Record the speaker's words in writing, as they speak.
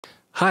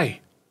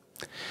Hi!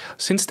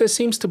 Since there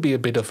seems to be a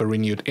bit of a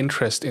renewed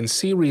interest in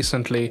C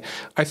recently,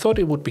 I thought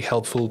it would be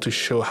helpful to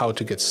show how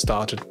to get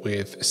started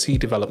with C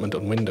development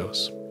on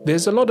Windows.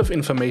 There's a lot of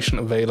information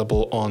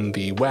available on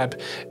the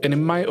web, and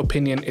in my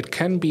opinion it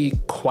can be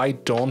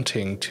quite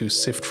daunting to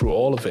sift through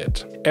all of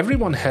it.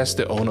 Everyone has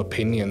their own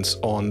opinions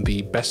on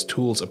the best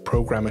tools a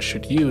programmer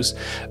should use,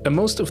 and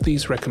most of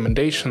these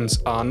recommendations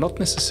are not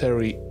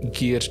necessarily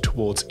geared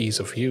towards ease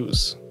of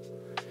use.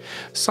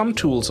 Some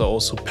tools are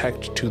also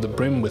packed to the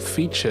brim with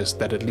features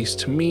that, at least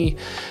to me,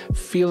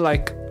 feel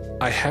like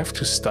I have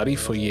to study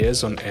for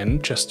years on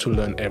end just to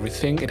learn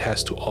everything it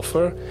has to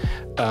offer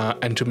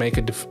and to make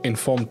an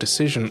informed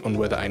decision on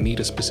whether I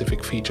need a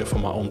specific feature for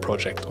my own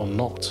project or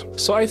not.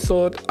 So I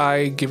thought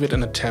I'd give it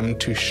an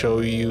attempt to show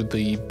you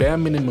the bare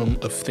minimum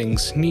of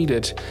things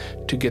needed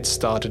to get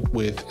started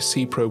with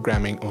C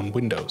programming on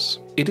Windows.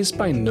 It is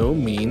by no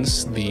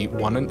means the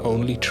one and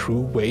only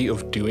true way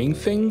of doing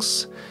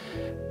things,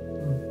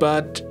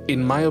 but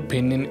in my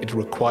opinion it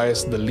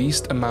requires the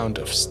least amount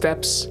of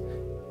steps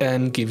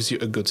and gives you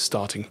a good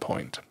starting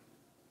point.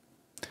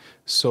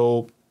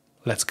 So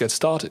let's get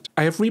started.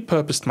 I have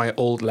repurposed my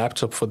old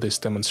laptop for this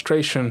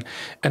demonstration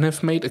and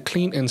have made a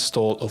clean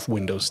install of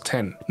Windows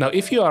 10. Now,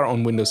 if you are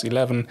on Windows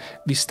 11,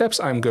 the steps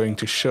I'm going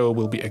to show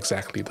will be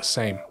exactly the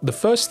same. The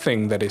first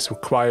thing that is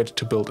required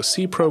to build a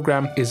C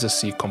program is a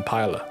C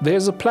compiler.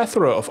 There's a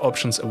plethora of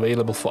options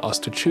available for us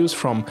to choose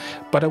from,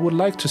 but I would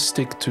like to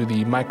stick to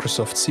the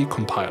Microsoft C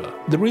compiler.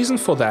 The reason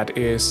for that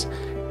is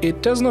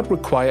it does not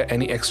require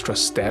any extra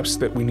steps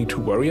that we need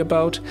to worry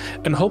about,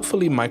 and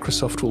hopefully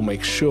Microsoft will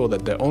make sure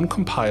that their own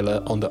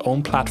compiler on their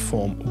own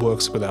platform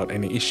works without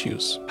any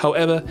issues.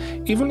 However,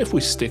 even if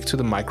we stick to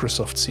the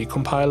Microsoft C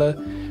compiler,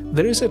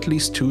 there is at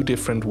least two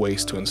different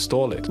ways to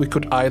install it. We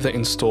could either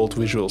install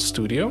Visual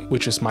Studio,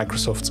 which is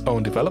Microsoft's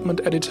own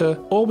development editor,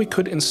 or we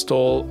could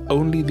install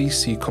only the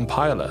C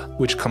compiler,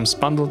 which comes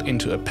bundled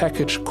into a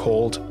package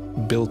called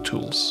Build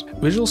Tools.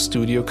 Visual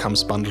Studio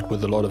comes bundled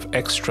with a lot of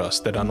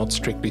extras that are not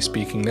strictly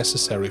speaking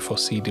necessary for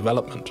C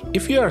development.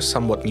 If you are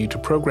somewhat new to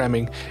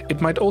programming,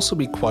 it might also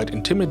be quite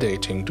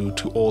intimidating due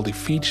to all the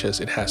features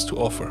it has to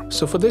offer.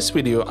 So for this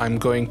video I'm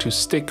going to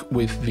stick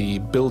with the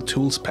Build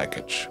Tools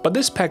package. But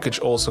this package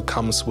also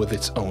comes with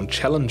its own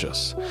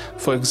challenges.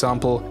 For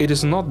example, it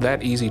is not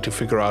that easy to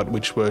figure out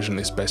which version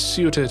is best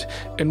suited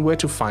and where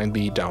to find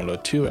the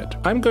download to it.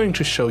 I'm going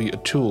to show you a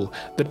tool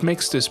that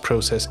makes this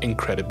process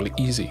incredibly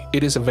easy.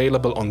 It is available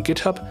on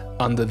GitHub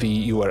under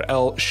the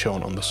URL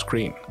shown on the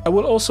screen. I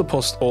will also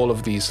post all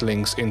of these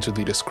links into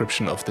the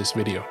description of this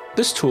video.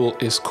 This tool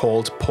is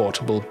called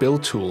Portable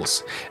Build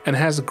Tools and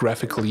has a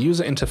graphical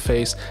user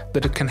interface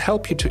that it can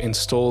help you to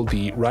install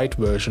the right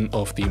version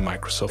of the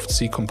Microsoft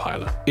C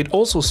compiler. It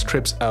also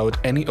strips out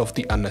any of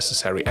the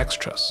unnecessary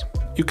extras.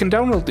 You can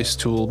download this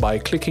tool by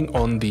clicking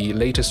on the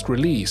latest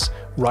release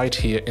right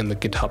here in the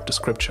GitHub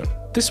description.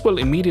 This will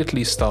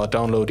immediately start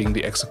downloading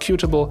the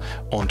executable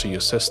onto your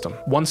system.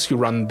 Once you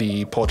run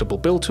the Portable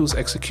Build Tools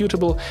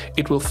executable,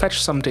 it will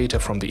fetch some data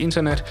from the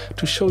internet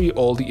to show you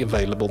all the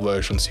available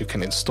versions you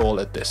can install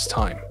at this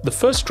time. The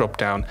first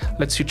drop-down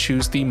lets you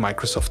choose the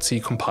Microsoft C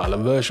compiler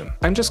version.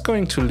 I'm just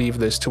going to leave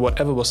this to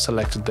whatever was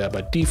selected there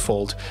by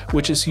default,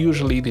 which is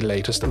usually the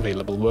latest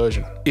available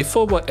version. If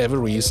for whatever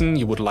reason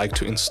you would like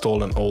to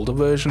install an older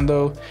version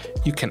though,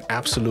 you can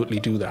absolutely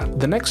do that.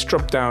 The next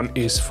drop-down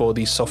is for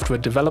the Software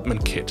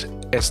Development Kit,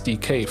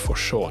 SDK for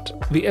short.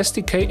 The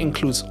SDK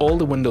includes all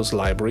the Windows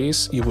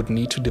libraries you would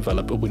need to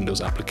develop a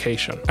Windows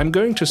application. I'm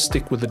going to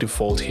stick with the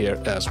default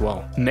here as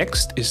well.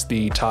 Next is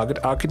the target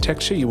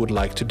architecture you would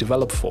like to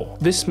develop for.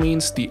 This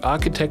means the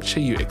architecture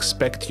you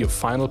expect your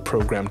final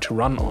program to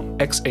run on,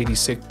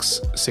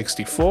 x86,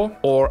 64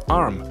 or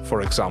ARM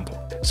for example.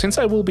 Since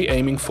I will be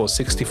aiming for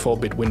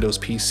 64-bit Windows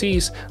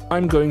PCs,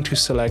 I'm going to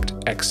select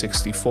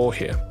x64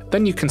 here.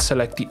 Then you can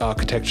select the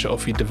architecture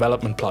of your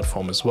development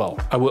platform as well.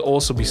 I will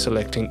also be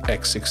selecting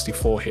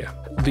x64 here.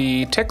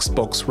 The text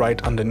box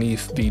right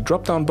underneath the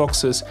drop-down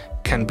boxes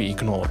can be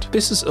ignored.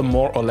 This is a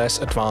more or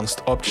less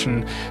advanced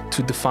option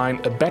to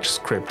define a batch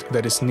script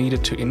that is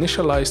needed to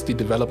initialize the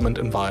development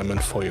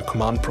environment for your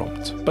command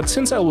prompt. But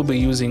since I will be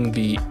using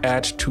the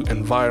Add to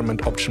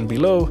Environment option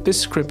below, this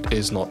script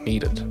is not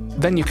needed.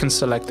 Then you can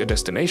select a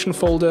destination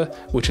folder,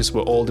 which is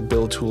where all the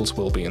build tools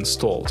will be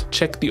installed.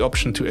 Check the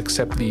option to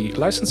accept the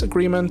license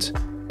agreement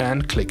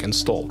and click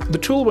install. The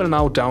tool will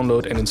now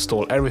download and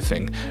install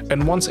everything,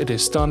 and once it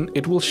is done,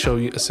 it will show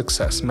you a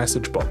success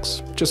message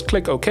box. Just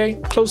click OK,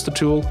 close the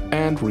tool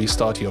and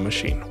restart your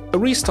machine. A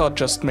restart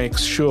just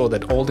makes sure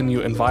that all the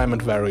new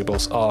environment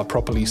variables are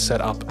properly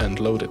set up and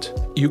loaded.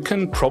 You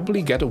can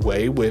probably get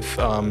away with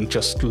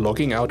just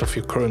logging out of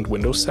your current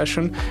Windows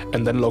session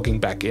and then logging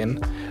back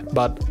in,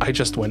 but I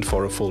just went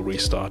for a full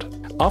restart.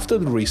 After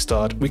the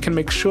restart, we can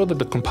make sure that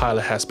the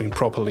compiler has been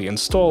properly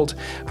installed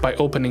by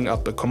opening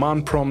up a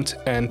command prompt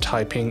and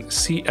typing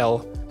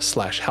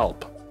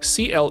cl/help.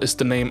 CL is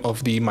the name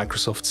of the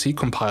Microsoft C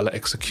compiler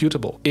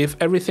executable. If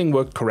everything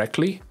worked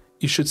correctly,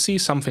 you should see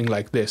something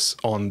like this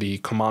on the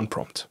command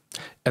prompt.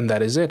 And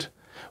that is it.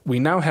 we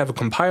now have a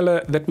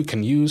compiler that we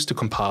can use to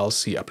compile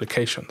C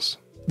applications.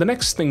 The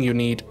next thing you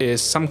need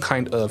is some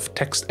kind of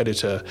text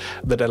editor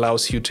that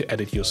allows you to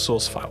edit your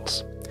source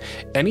files.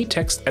 Any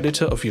text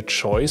editor of your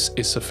choice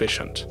is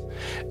sufficient,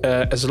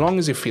 as long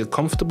as you feel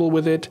comfortable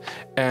with it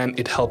and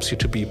it helps you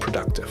to be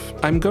productive.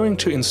 I'm going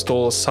to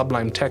install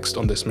Sublime Text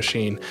on this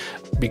machine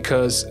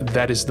because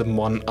that is the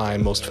one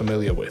I'm most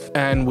familiar with.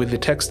 And with the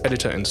text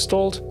editor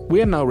installed,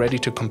 we are now ready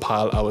to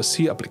compile our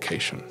C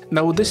application.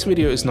 Now, this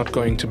video is not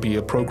going to be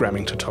a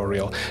programming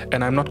tutorial,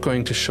 and I'm not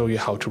going to show you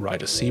how to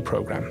write a C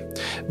program,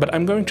 but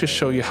I'm going to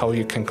show you how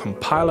you can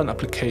compile an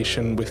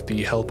application with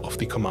the help of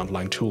the command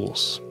line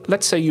tools.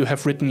 Let's say you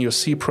have written your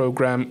C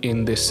program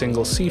in this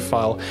single C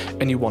file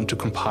and you want to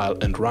compile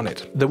and run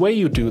it. The way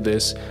you do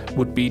this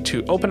would be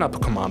to open up a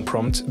command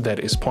prompt that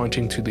is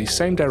pointing to the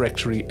same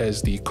directory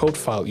as the code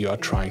file you are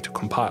trying to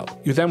compile.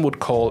 You then would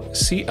call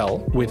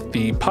cl with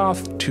the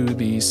path to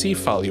the C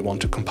file you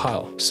want to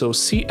compile. So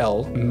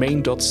cl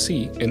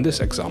main.c in this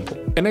example.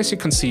 And as you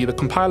can see, the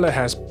compiler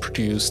has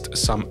produced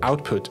some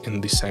output in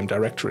the same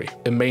directory,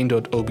 a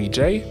main.obj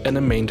and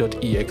a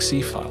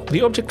main.exe file.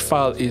 The object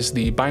file is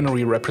the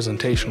binary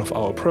representation of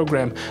our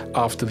program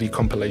after the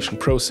compilation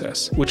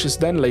process, which is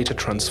then later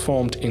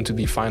transformed into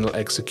the final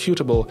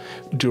executable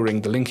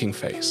during the linking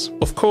phase.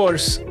 Of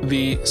course,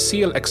 the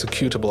CL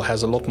executable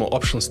has a lot more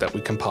options that we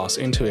can pass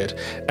into it,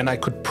 and I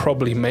could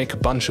probably make a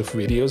bunch of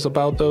videos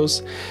about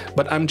those,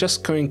 but I'm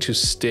just going to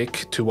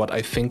stick to what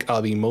I think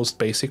are the most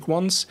basic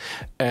ones,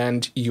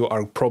 and you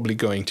are probably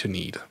going to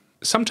need.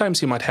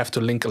 Sometimes you might have to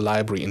link a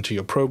library into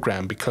your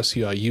program because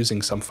you are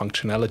using some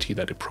functionality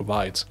that it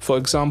provides. For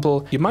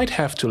example, you might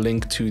have to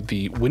link to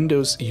the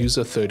Windows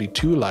User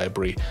 32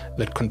 library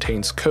that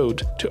contains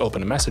code to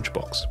open a message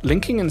box.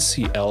 Linking in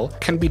CL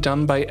can be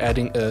done by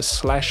adding a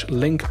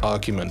 /link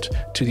argument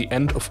to the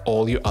end of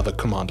all your other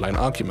command line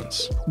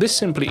arguments. This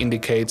simply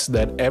indicates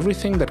that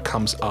everything that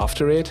comes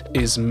after it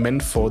is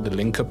meant for the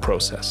linker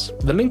process.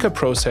 The linker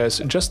process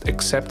just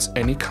accepts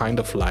any kind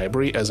of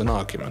library as an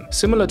argument,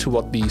 similar to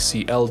what the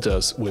CL does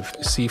with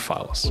C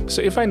files.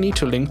 So if I need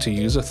to link to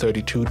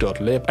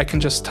user32.lib, I can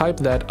just type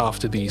that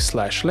after the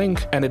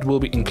 /link and it will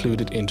be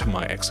included into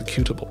my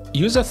executable.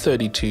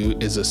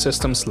 User32 is a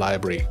systems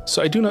library,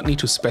 so I do not need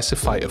to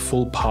specify a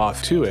full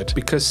path to it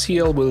because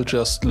CL will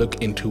just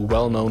look into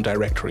well-known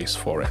directories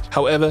for it.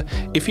 However,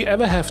 if you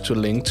ever have to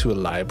link to a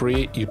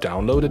library you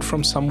downloaded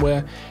from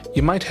somewhere,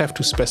 you might have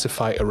to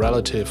specify a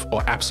relative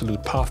or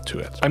absolute path to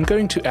it. I'm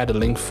going to add a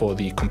link for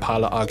the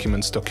compiler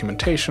arguments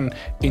documentation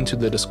into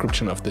the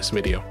description of this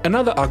video.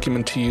 Another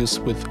argument to use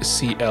with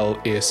CL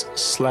is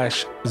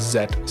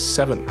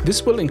 /z7.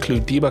 This will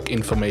include debug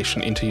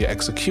information into your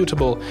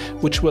executable,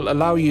 which will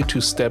allow you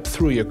to step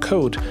through your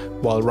code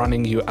while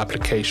running your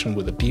application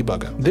with a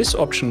debugger. This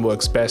option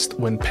works best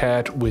when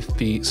paired with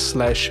the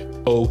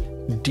 /od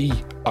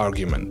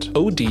argument.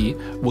 OD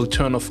will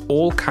turn off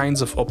all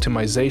kinds of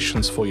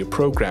optimizations for your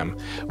program,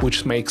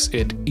 which makes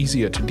it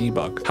easier to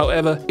debug.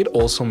 However, it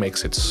also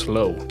makes it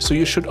slow, so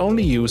you should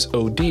only use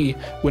OD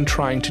when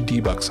trying to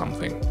debug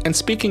something. And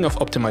speaking of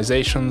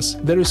optimizations,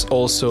 there is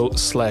also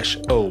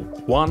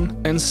 /O1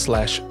 and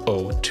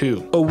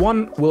 /O2.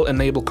 O1 will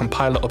enable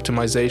compiler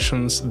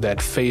optimizations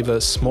that favor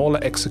smaller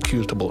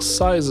executable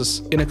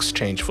sizes in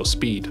exchange for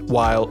speed,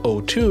 while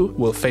O2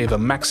 will favor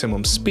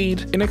maximum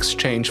speed in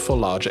exchange for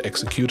larger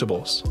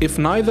executables. If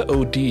neither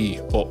OD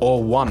or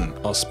O1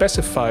 are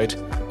specified,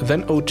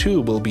 then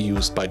O2 will be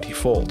used by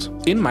default.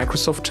 In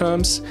Microsoft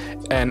terms,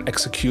 an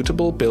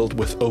executable build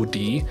with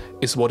OD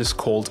is what is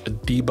called a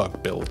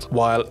debug build,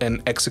 while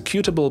an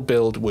executable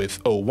build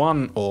with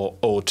O1 or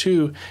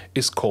O2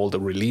 is called a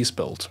release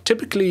build.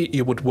 Typically,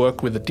 you would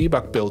work with a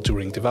debug build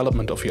during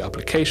development of your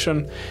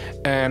application,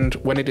 and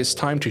when it is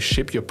time to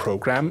ship your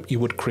program, you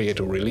would create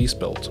a release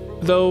build.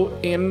 Though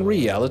in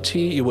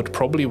reality, you would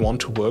probably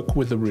want to work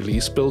with a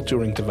release build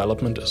during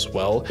development as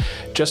well,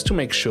 just to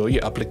make sure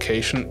your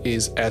application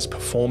is as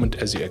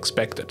performant as you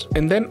expected.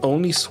 And then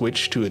only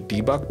switch to a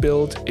debug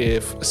build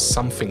if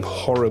something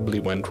horribly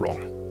went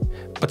wrong.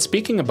 But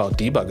speaking about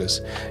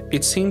debuggers,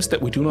 it seems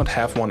that we do not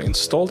have one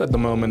installed at the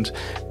moment,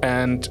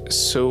 and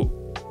so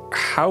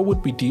how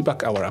would we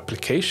debug our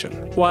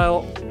application?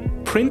 While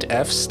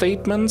printf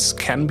statements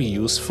can be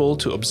useful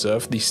to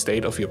observe the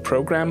state of your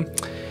program,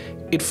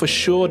 it for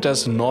sure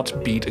does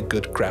not beat a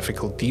good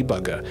graphical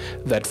debugger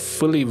that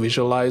fully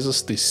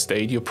visualizes the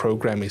state your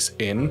program is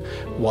in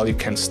while you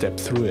can step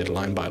through it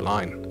line by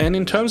line. And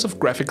in terms of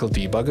graphical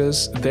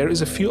debuggers, there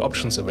is a few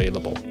options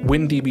available.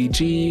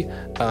 WinDBG,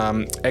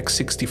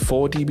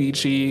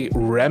 X64DBG,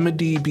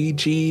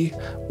 RemedyBG,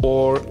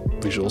 or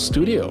Visual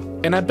Studio.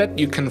 And I bet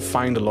you can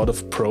find a lot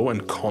of pros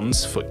and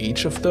cons for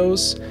each of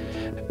those,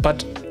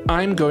 but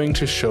I'm going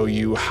to show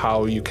you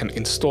how you can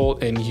install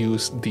and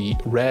use the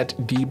Red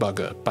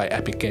Debugger by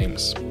Epic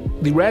Games.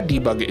 The Red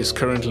Debugger is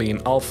currently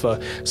in alpha,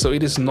 so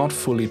it is not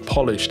fully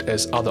polished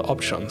as other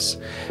options,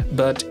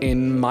 but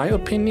in my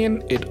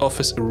opinion, it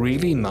offers a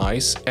really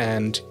nice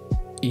and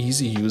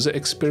easy user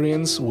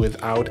experience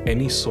without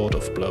any sort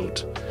of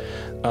bloat.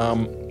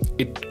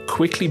 It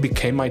quickly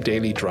became my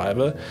daily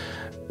driver,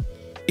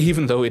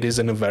 even though it is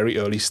in a very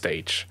early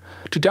stage.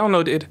 To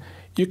download it,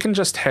 you can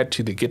just head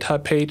to the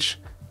GitHub page,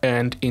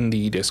 and in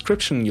the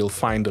description you'll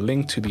find a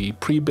link to the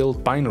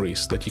pre-built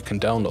binaries that you can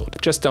download.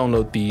 Just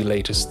download the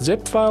latest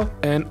zip file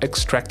and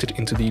extract it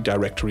into the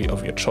directory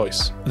of your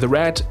choice. The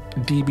rad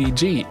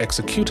dbg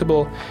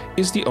executable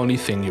is the only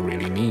thing you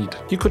really need.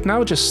 You could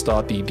now just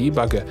start the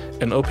debugger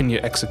and open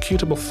your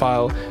executable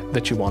file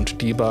that you want to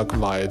debug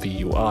via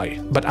the UI.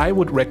 But I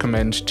would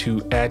recommend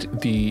to add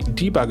the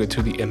debugger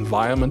to the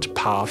environment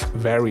path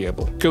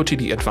variable. Go to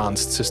the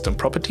Advanced System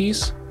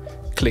Properties,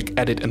 click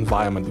Edit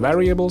Environment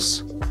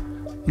Variables,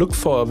 look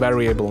for a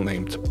variable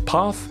named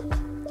path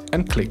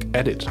and click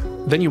Edit.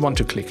 Then you want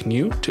to click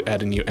New to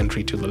add a new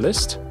entry to the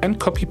list and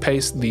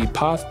copy-paste the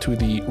path to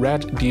the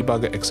rad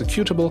debugger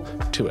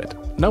executable to it.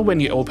 Now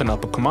when you open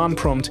up a command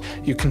prompt,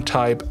 you can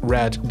type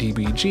rad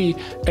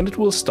dbg and it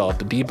will start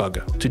the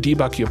debugger. To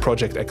debug your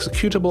project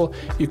executable,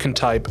 you can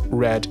type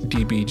rad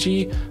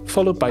dbg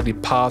followed by the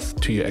path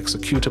to your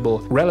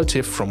executable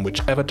relative from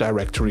whichever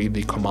directory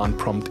the command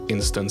prompt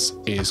instance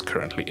is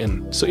currently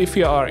in. So if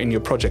you are in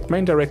your project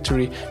main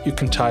directory, you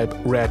can type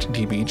rad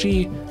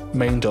dbg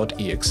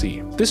main.exe.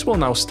 This will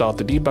now start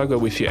the debugger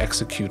with your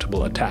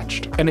executable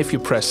attached. And if you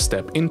press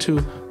step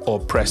into or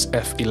press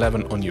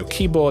F11 on your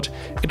keyboard,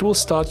 it will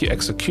start your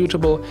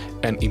executable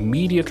and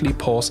immediately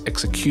pause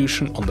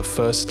execution on the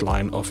first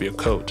line of your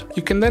code.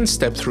 You can then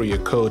step through your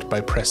code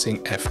by pressing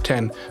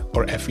F10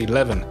 or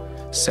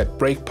F11, set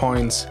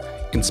breakpoints,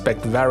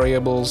 inspect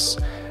variables,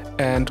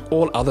 and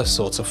all other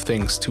sorts of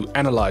things to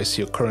analyze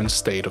your current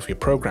state of your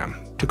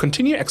program. To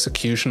continue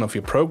execution of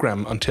your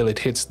program until it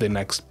hits the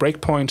next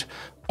breakpoint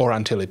or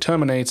until it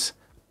terminates,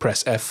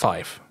 press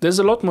F5. There's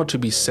a lot more to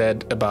be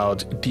said about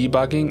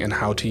debugging and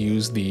how to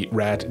use the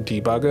rad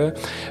debugger,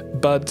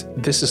 but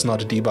this is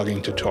not a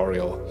debugging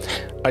tutorial.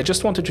 I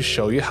just wanted to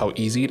show you how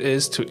easy it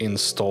is to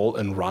install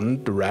and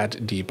run the rad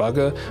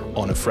debugger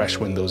on a fresh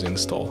Windows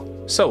install.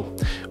 So,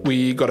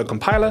 we got a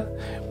compiler,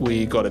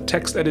 we got a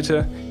text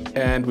editor,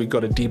 and we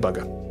got a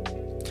debugger.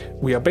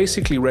 We are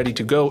basically ready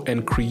to go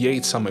and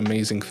create some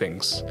amazing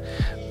things.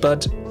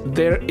 But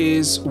there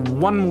is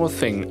one more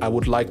thing I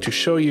would like to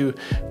show you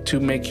to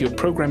make your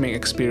programming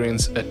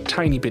experience a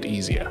tiny bit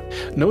easier.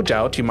 No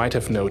doubt you might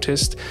have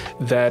noticed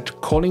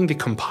that calling the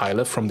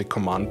compiler from the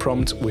command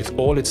prompt with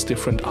all its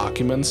different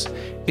arguments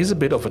is a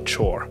bit of a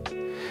chore.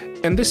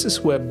 And this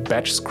is where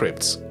batch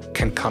scripts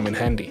can come in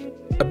handy.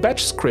 A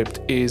batch script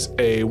is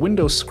a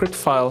Windows script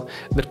file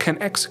that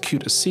can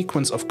execute a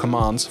sequence of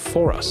commands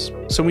for us.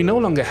 So we no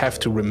longer have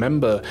to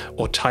remember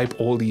or type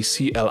all these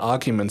CL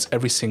arguments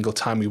every single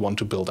time we want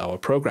to build our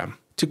program.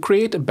 To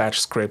create a batch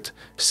script,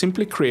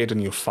 simply create a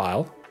new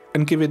file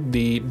and give it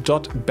the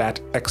 .bat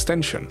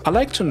extension. I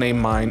like to name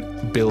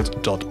mine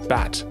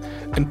build.bat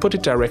and put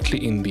it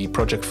directly in the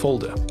project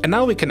folder. And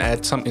now we can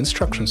add some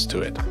instructions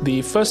to it.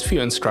 The first few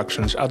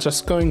instructions are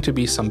just going to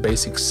be some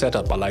basic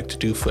setup I like to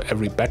do for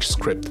every batch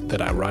script that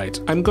I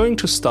write. I'm going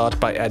to start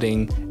by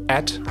adding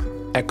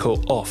echo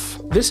off.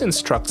 This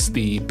instructs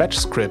the batch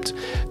script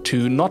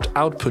to not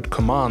output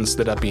commands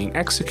that are being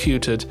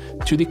executed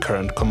to the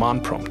current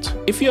command prompt.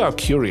 If you are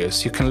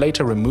curious, you can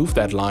later remove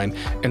that line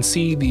and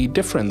see the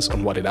difference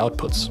on what it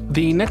outputs.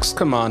 The next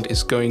command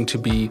is going to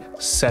be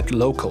set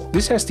local.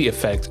 This has the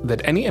effect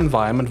that any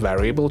environment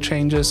variable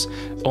changes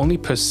only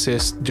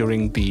persist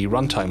during the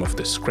runtime of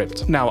this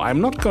script. Now,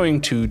 I'm not going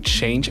to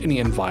change any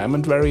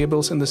environment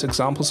variables in this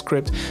example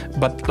script,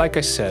 but like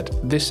I said,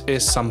 this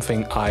is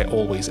something I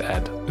always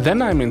add.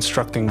 Then I'm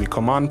instructing the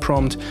command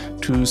prompt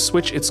to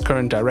switch its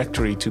current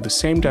directory to the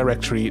same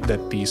directory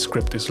that the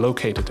script is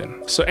located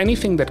in. So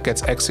anything that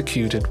gets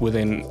executed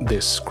within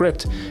this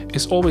script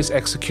is always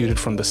executed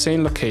from the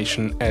same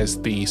location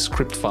as the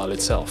script file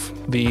itself.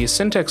 The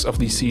syntax of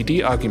the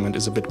cd argument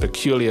is a bit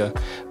peculiar,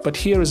 but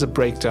here is a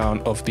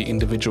breakdown of the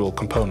individual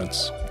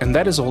components. And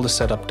that is all the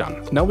setup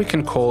done. Now we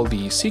can call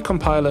the C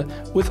compiler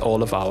with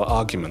all of our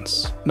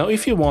arguments. Now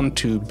if you want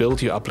to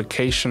build your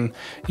application,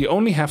 you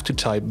only have to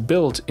type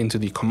build into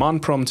the command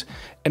prompt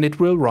and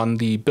it will run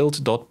the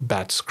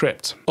build.bat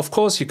script. Of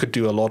course, you could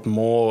do a lot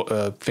more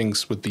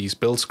things with these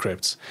build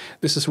scripts.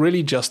 This is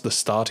really just the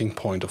starting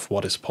point of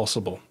what is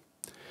possible.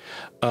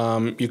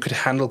 You could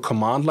handle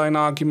command line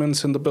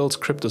arguments in the build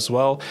script as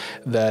well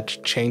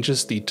that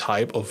changes the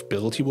type of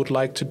build you would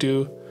like to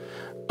do.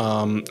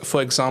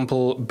 For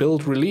example,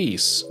 build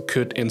release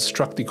could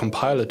instruct the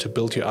compiler to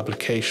build your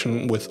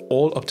application with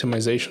all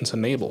optimisations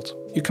enabled.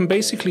 You can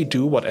basically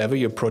do whatever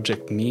your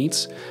project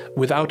needs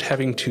without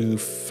having to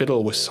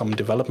fiddle with some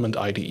development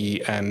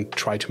IDE and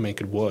try to make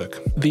it work.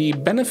 The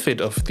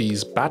benefit of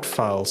these bat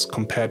files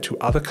compared to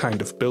other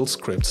kind of build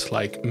scripts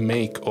like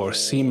make or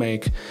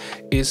cmake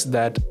is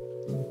that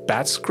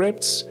bat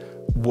scripts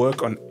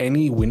work on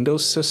any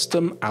Windows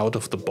system out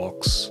of the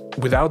box,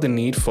 without the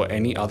need for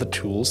any other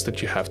tools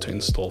that you have to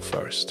install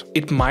first.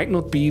 It might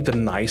not be the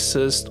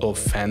nicest or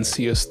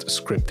fanciest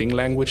scripting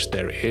language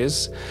there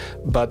is,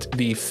 but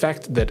the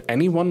fact that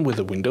anyone with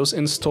a Windows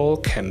install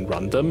can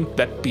run them,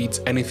 that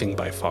beats anything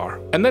by far.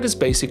 And that is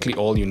basically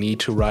all you need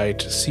to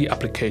write C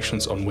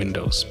applications on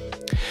Windows.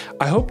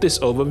 I hope this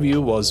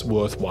overview was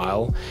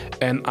worthwhile,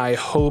 and I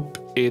hope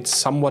it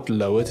somewhat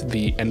lowered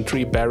the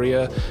entry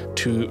barrier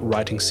to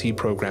writing C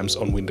programs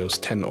on Windows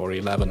 10 or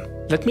 11.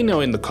 Let me know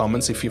in the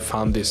comments if you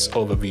found this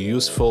overview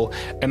useful,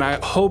 and I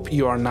hope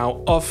you are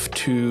now off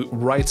to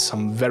write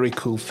some very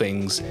cool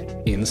things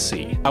in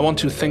C. I want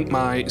to thank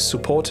my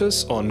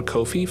supporters on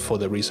Ko-fi for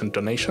the recent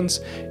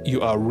donations.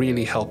 You are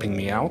really helping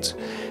me out.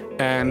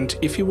 And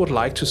if you would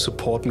like to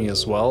support me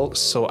as well,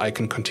 so I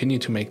can continue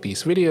to make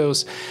these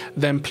videos,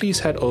 then please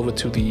head over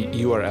to the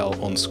URL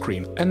on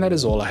screen. And that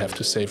is all I have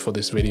to say for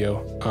this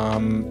video.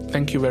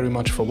 Thank you very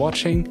much for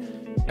watching,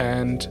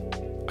 and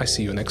I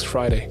see you next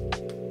Friday.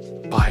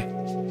 Bye.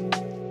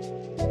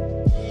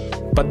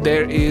 But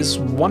there is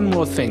one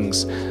more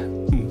things?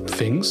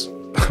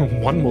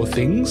 One more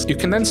things? You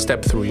can then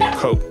step through your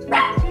code.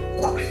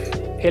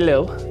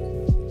 Hello.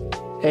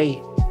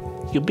 Hey.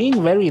 You're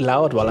being very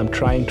loud while I'm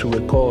trying to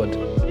record.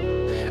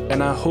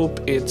 And I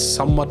hope it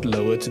somewhat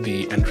lowered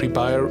the entry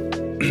barrier.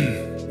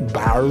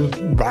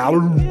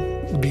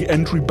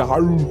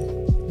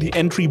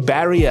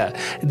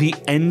 The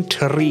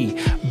entry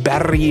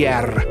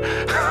barrier.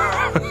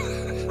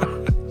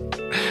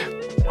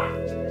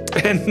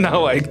 And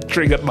now I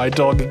triggered my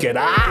dog again.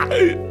 Ah!